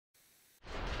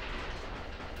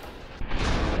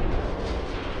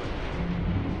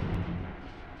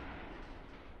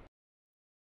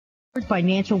toward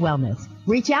financial wellness.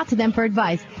 Reach out to them for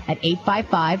advice at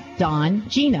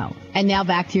 855-DON-GINO. And now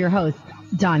back to your hosts,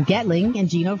 Don Getling and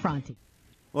Gino Franti.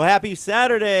 Well, happy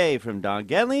Saturday from Don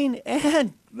Getling,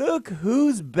 and look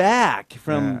who's back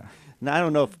from, I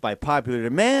don't know if by popular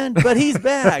demand, but he's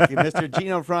back. Mr.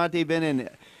 Gino Franti, been in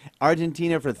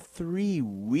Argentina for 3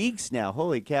 weeks now.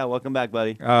 Holy cow, welcome back,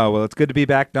 buddy. Oh, well, it's good to be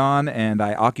back, Don, and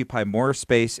I occupy more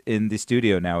space in the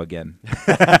studio now again.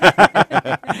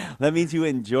 That means you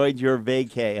enjoyed your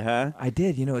vacay, huh? I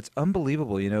did. You know, it's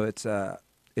unbelievable. You know, it's a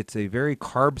very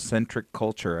carb-centric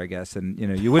culture, I guess, and you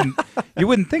know, you wouldn't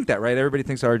think that, right? Everybody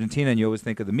thinks of Argentina, and you always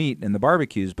think of the meat and the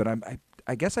barbecues, but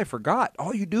I guess I forgot.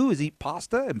 All you do is eat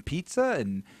pasta and pizza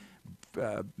and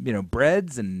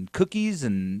breads and cookies,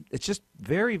 and it's just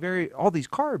very, very all these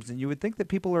carbs, and you would think that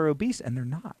people are obese, and they're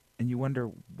not, and you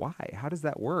wonder why. How does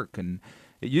that work? And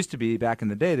it used to be back in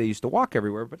the day they used to walk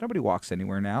everywhere, but nobody walks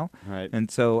anywhere now. Right.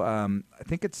 And so I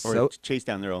think it's chase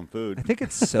down their own food. I think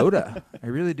it's soda. I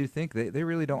really do think they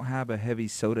really don't have a heavy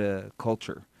soda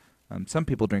culture. Some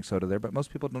people drink soda there, but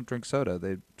most people don't drink soda.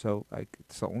 It's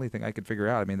the only thing I could figure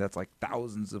out. I mean, that's like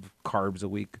thousands of carbs a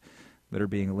week that are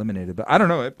being eliminated. But I don't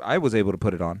know. I was able to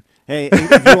put it on. Hey,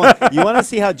 if you want to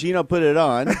see how Gino put it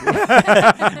on,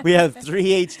 we have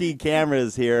 3 HD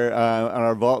cameras here on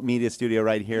our Vault Media studio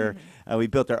right here. We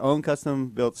built our own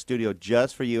custom-built studio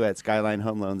just for you at Skyline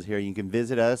Home Loans here. You can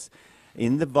visit us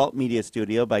in the Vault Media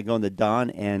studio by going to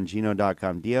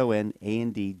don&gino.com,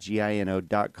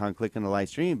 donandgino.com. Click on the live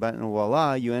stream button, and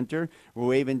voila, you enter. We're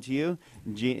waving to you.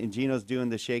 Gino's doing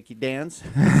the shaky dance.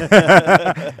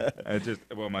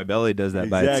 My belly does that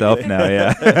by itself now.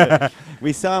 Yeah.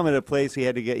 We saw him at a place he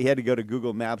had to go to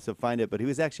Google Maps to find it, but he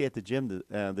was actually at the gym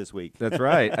this week. That's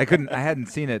right. I hadn't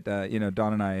seen it.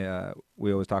 Don and I,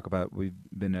 we always talk about we've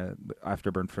been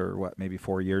Afterburn for maybe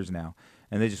 4 years now.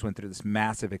 And they just went through this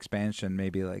massive expansion,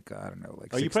 maybe you probably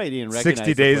didn't recognize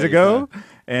 60 days ago,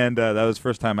 and that was the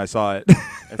first time I saw it.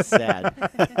 That's sad.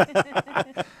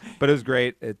 But it was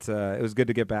great. It was good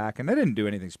to get back, and I didn't do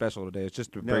anything special today. It's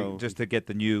just to get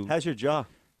the new. How's your jaw?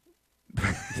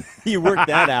 You worked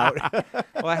that out.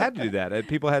 Well, I had to do that.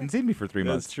 People hadn't seen me for 3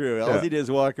 months. That's true. All he did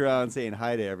is walk around saying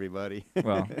hi to everybody.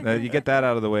 Well, you get that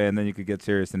out of the way, and then you could get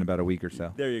serious in about a week or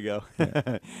so. There you go.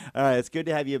 Yeah. All right, it's good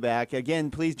to have you back.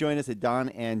 Again, please join us at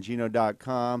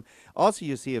donandgino.com. Also,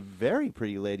 you see a very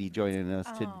pretty lady joining us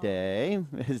today.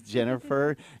 Is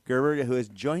Jennifer Gerber, who has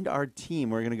joined our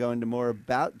team. We're going to go into more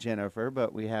about Jennifer,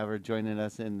 but we have her joining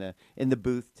us in the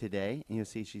booth today. And you'll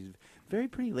see she's very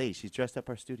pretty lady. She's dressed up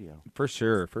our studio. For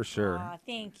sure, for sure. Aw,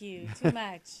 thank you. Too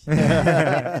much.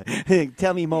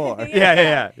 Tell me more.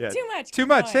 Yeah. Too much. Too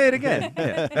much. Say it again.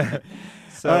 Yeah.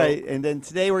 All right, and then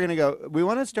today we're going to go. We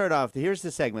want to start off. Here's the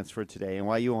segments for today and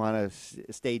why you want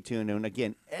to stay tuned. And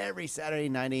again, every Saturday,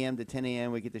 9 a.m. to 10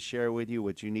 a.m., we get to share with you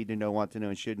what you need to know, want to know,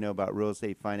 and should know about real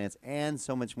estate finance and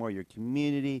so much more, your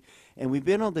community. And we've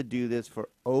been able to do this for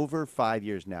over 5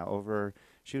 years now,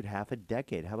 half a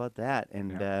decade. How about that?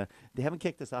 And they haven't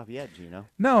kicked us off yet, Gino.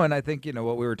 No, and I think,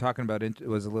 what we were talking about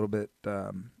was a little bit,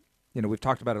 we've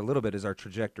talked about it a little bit is our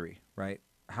trajectory, right?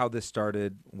 How this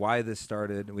started, why this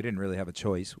started. We didn't really have a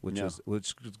choice, which was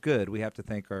good. We have to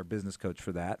thank our business coach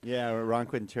for that. Yeah, Ron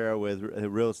Quintero with the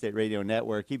Real Estate Radio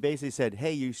Network. He basically said,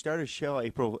 "Hey, you start a show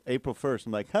April 1st."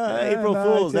 I'm like, April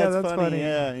Fools, that's funny.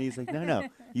 Yeah, and he's like, "No,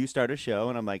 you start a show."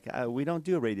 And I'm like, "We don't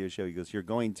do a radio show." He goes, "You're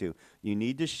going to. You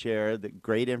need to share the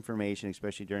great information,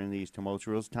 especially during these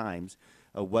tumultuous times,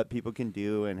 of what people can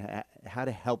do and how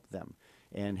to help them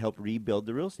and help rebuild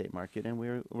the real estate market." And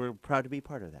we're proud to be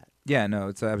part of that. Yeah, no,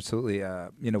 it's absolutely,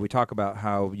 we talk about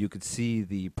how you could see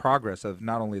the progress of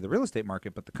not only the real estate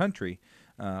market, but the country.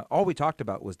 All we talked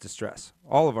about was distress.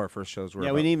 All of our first shows were we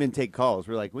didn't even take calls.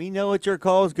 We're like, we know what your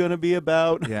call is going to be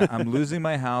about. Yeah, I'm losing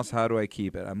my house. How do I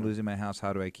keep it? I'm losing my house.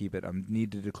 How do I keep it? I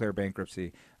need to declare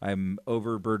bankruptcy. I'm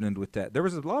overburdened with debt. There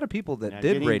was a lot of people that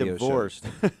did radio shows.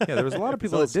 Yeah, there was a lot of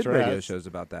people that did radio shows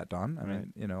about that, Don. I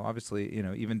mean, obviously,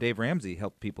 even Dave Ramsey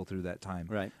helped people through that time.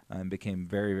 Right. And became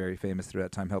very, very famous through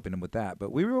that time, helping them with that.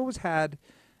 But we always had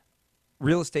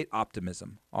real estate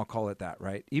optimism. I'll call it that,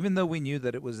 right? Even though we knew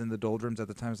that it was in the doldrums at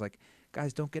the time, it's like,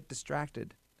 guys, don't get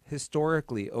distracted.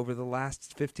 Historically, over the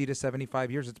last 50 to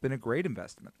 75 years, it's been a great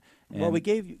investment. Well, we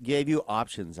gave you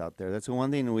options out there. That's the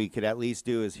one thing we could at least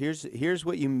do is here's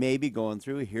what you may be going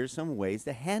through. Here's some ways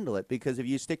to handle it. Because if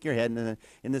you stick your head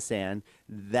in the sand,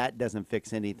 that doesn't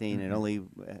fix anything. Mm-hmm. It only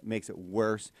makes it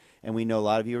worse. And we know a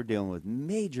lot of you are dealing with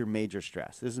major, major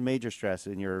stress. This is major stress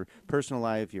in your personal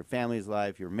life, your family's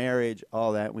life, your marriage,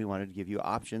 all that. We wanted to give you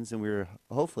options, and we were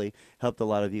hopefully helped a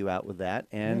lot of you out with that.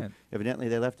 And evidently,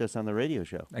 they left us on the radio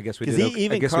show. I guess we did. We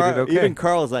did okay. Even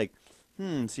Carl was like,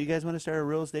 So you guys want to start a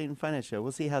real estate and finance show?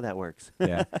 We'll see how that works.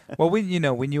 Yeah. Well, we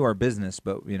knew our business,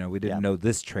 but we didn't Yeah. know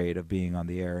this trade of being on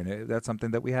the air, and that's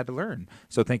something that we had to learn.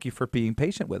 So thank you for being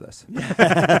patient with us.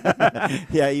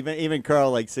 Yeah, even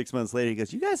Carl, like 6 months later, he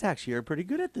goes, "You guys actually are pretty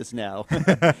good at this now.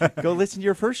 Go listen to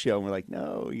your first show." And we're like,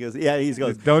 "No." He goes, "Yeah." He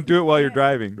goes, Don't do it while you're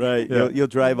driving. "Right, Yeah. you'll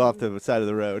drive off the side of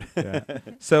the road." Yeah.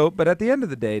 So, but at the end of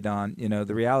the day, Don,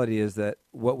 the reality is that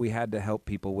what we had to help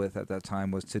people with at that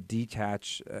time was to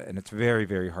detach, and it's very,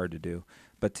 very hard to do,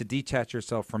 but to detach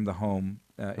yourself from the home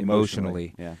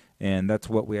emotionally. Yeah. And that's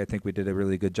what I think we did a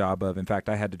really good job of. In fact,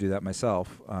 I had to do that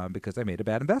myself because I made a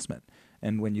bad investment.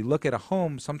 And when you look at a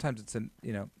home, sometimes it's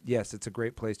yes, it's a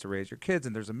great place to raise your kids,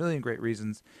 and there's a million great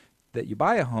reasons that you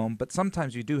buy a home, but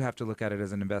sometimes you do have to look at it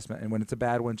as an investment. And when it's a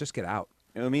bad one, just get out.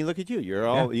 I mean, look at you.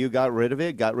 You got rid of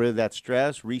it, got rid of that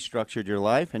stress, restructured your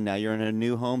life, and now you're in a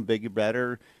new home, bigger,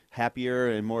 better, happier,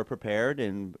 and more prepared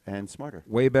and smarter.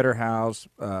 Way better house,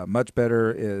 much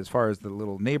better as far as the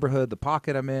little neighborhood, the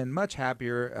pocket I'm in, much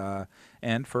happier,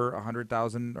 and for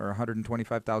 $100,000 or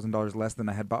 $125,000 less than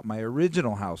I had bought my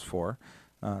original house for.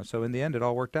 So in the end, it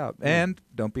all worked out. And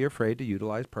don't be afraid to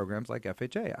utilize programs like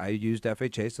FHA. I used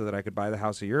FHA so that I could buy the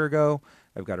house a year ago.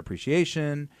 I've got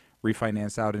appreciation,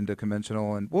 refinance out into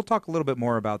conventional, and we'll talk a little bit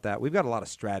more about that. We've got a lot of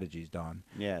strategies, Don.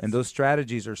 Yes. And those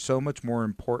strategies are so much more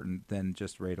important than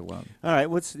just rate alone. All right,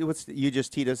 what's you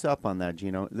just teed us up on that,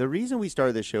 Gino. The reason we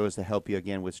started this show is to help you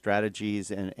again with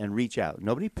strategies and reach out.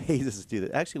 Nobody pays us to do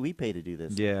this. Actually, we pay to do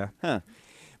this. Yeah.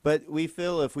 But we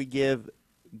feel if we give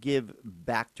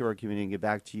back to our community and give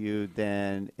back to you,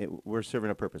 then we're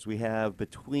serving a purpose. We have,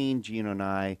 between Gino and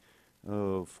I,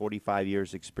 45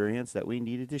 years experience that we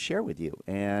needed to share with you.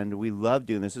 And we love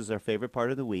doing this. This is our favorite part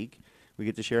of the week. We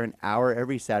get to share an hour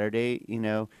every Saturday,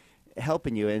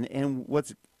 helping you. And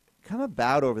what's come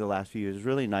about over the last few years is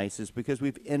really nice is because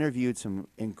we've interviewed some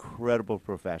incredible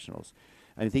professionals.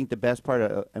 I think the best part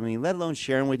let alone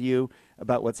sharing with you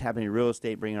about what's happening in real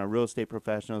estate, bringing on real estate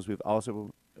professionals. We've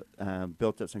also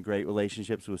built up some great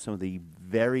relationships with some of the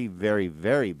very, very,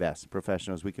 very best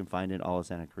professionals we can find in all of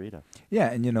Santa Clarita.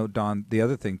 Yeah, and Don, the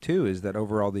other thing too is that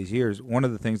over all these years, one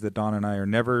of the things that Don and I are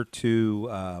never too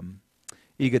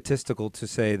egotistical to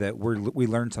say that we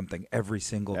learn something every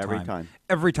single time.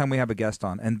 Every time we have a guest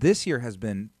on. And this year has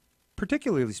been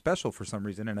particularly special for some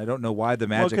reason, and I don't know why the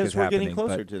magic is happening. Because we're getting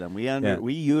closer to them.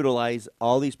 We utilize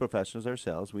all these professionals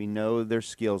ourselves. We know their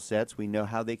skill sets. We know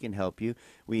how they can help you.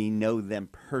 We know them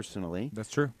personally. That's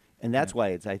true. And that's why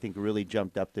it's, I think, really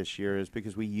jumped up this year is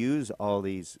because we use all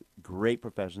these great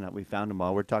professionals that we found them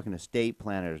all. We're talking estate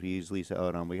planners. We use Lisa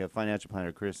Odom. We have financial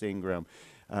planner Chris Ingram.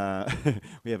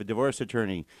 We have a divorce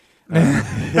attorney.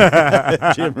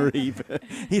 Jim Reeve.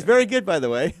 He's very good, by the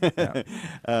way.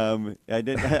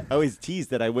 I always teased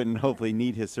that I wouldn't hopefully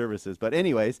need his services, but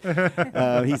anyways,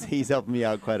 he's helping me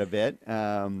out quite a bit,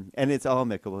 and it's all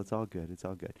amicable. It's all good. It's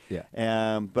all good.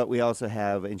 Yeah. But we also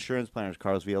have insurance planners,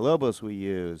 Carlos Villalobos. We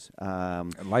use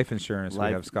life insurance. We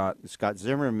have Scott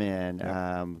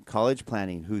Zimmerman. College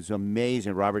planning, who's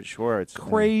amazing. Robert Schwartz.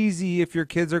 Crazy if your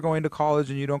kids are going to college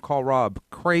and you don't call Rob.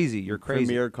 Crazy. You're crazy.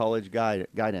 Premier college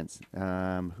guidance.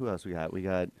 Who else we got? We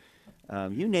got,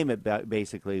 you name it,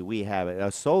 basically, we have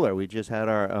it. Solar, we just had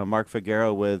our Mark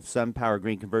Figueroa with SunPower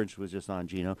Green Convergence was just on,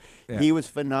 Gino. Yeah. He was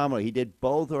phenomenal. He did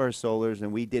both our solars,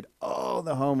 and we did all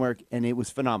the homework, and it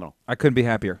was phenomenal. I couldn't be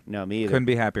happier. No, me either. Couldn't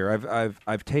be happier.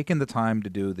 I've taken the time to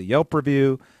do the Yelp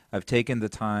review. I've taken the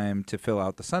time to fill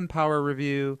out the SunPower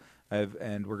review.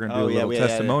 And we're going to do a little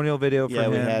testimonial video for him. Yeah,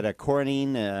 we had a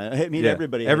Corning.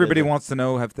 Everybody. Everybody wants to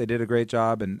know if they did a great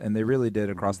job, and they really did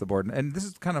across the board. And this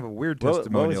is kind of a weird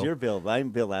testimonial. What was your bill? My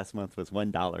bill last month was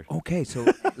 $1. Okay, so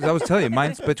as I was telling you,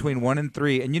 mine's between 1 and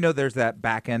 3. And there's that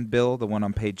back end bill, the one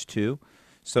on page 2.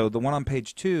 So the one on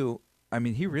page 2,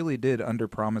 he really did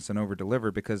underpromise and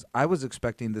overdeliver because I was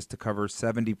expecting this to cover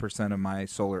 70% of my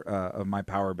of my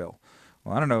power bill.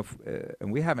 Well, I don't know if,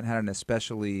 and we haven't had an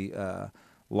especially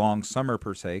long summer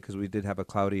per se because we did have a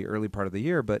cloudy early part of the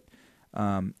year, but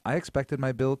I expected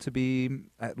my bill to be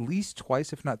at least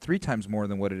twice, if not 3 times more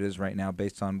than what it is right now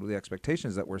based on the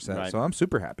expectations that were set. Right. So I'm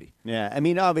super happy. Yeah,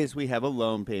 obviously we have a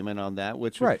loan payment on that,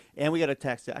 and we got a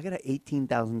tax. I got an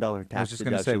 $18,000 tax. I was just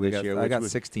going to say I got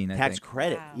 16. Tax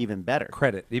credit, wow. even better.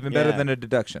 Better than a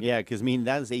deduction. Yeah, because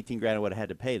that was $18,000 I would have had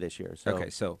to pay this year. So. Okay,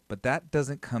 but that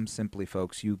doesn't come simply,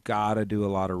 folks. You got to do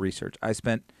a lot of research. I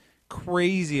spent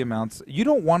crazy amounts. You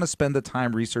don't want to spend the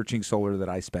time researching solar that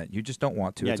I spent. You just don't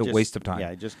want to. It's a waste of time.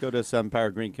 Yeah, just go to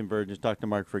SunPower Green Convergence, talk to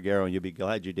Mark Figueroa, and you'll be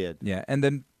glad you did. Yeah, and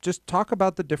then just talk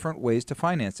about the different ways to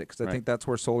finance it because I think that's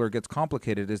where solar gets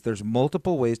complicated is there's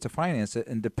multiple ways to finance it,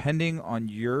 and depending on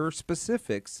your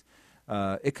specifics,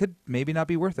 it could maybe not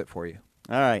be worth it for you.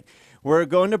 All right. We're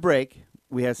going to break.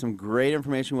 We have some great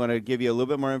information. We want to give you a little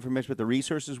bit more information with the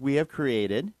resources we have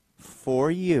created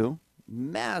for you.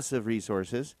 Massive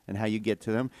resources and how you get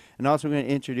to them. And also we're going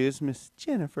to introduce Miss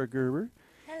Jennifer Gerber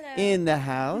in the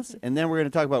house. And then we're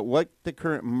going to talk about what the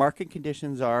current market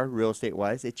conditions are real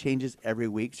estate-wise. It changes every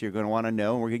week, so you're going to want to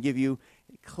know. And we're going to give you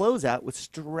a closeout with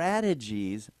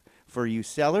strategies for you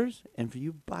sellers and for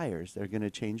you buyers that are going to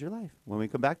change your life. When we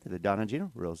come back to the Don and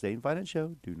Gino Real Estate and Finance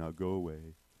Show, do not go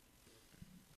away.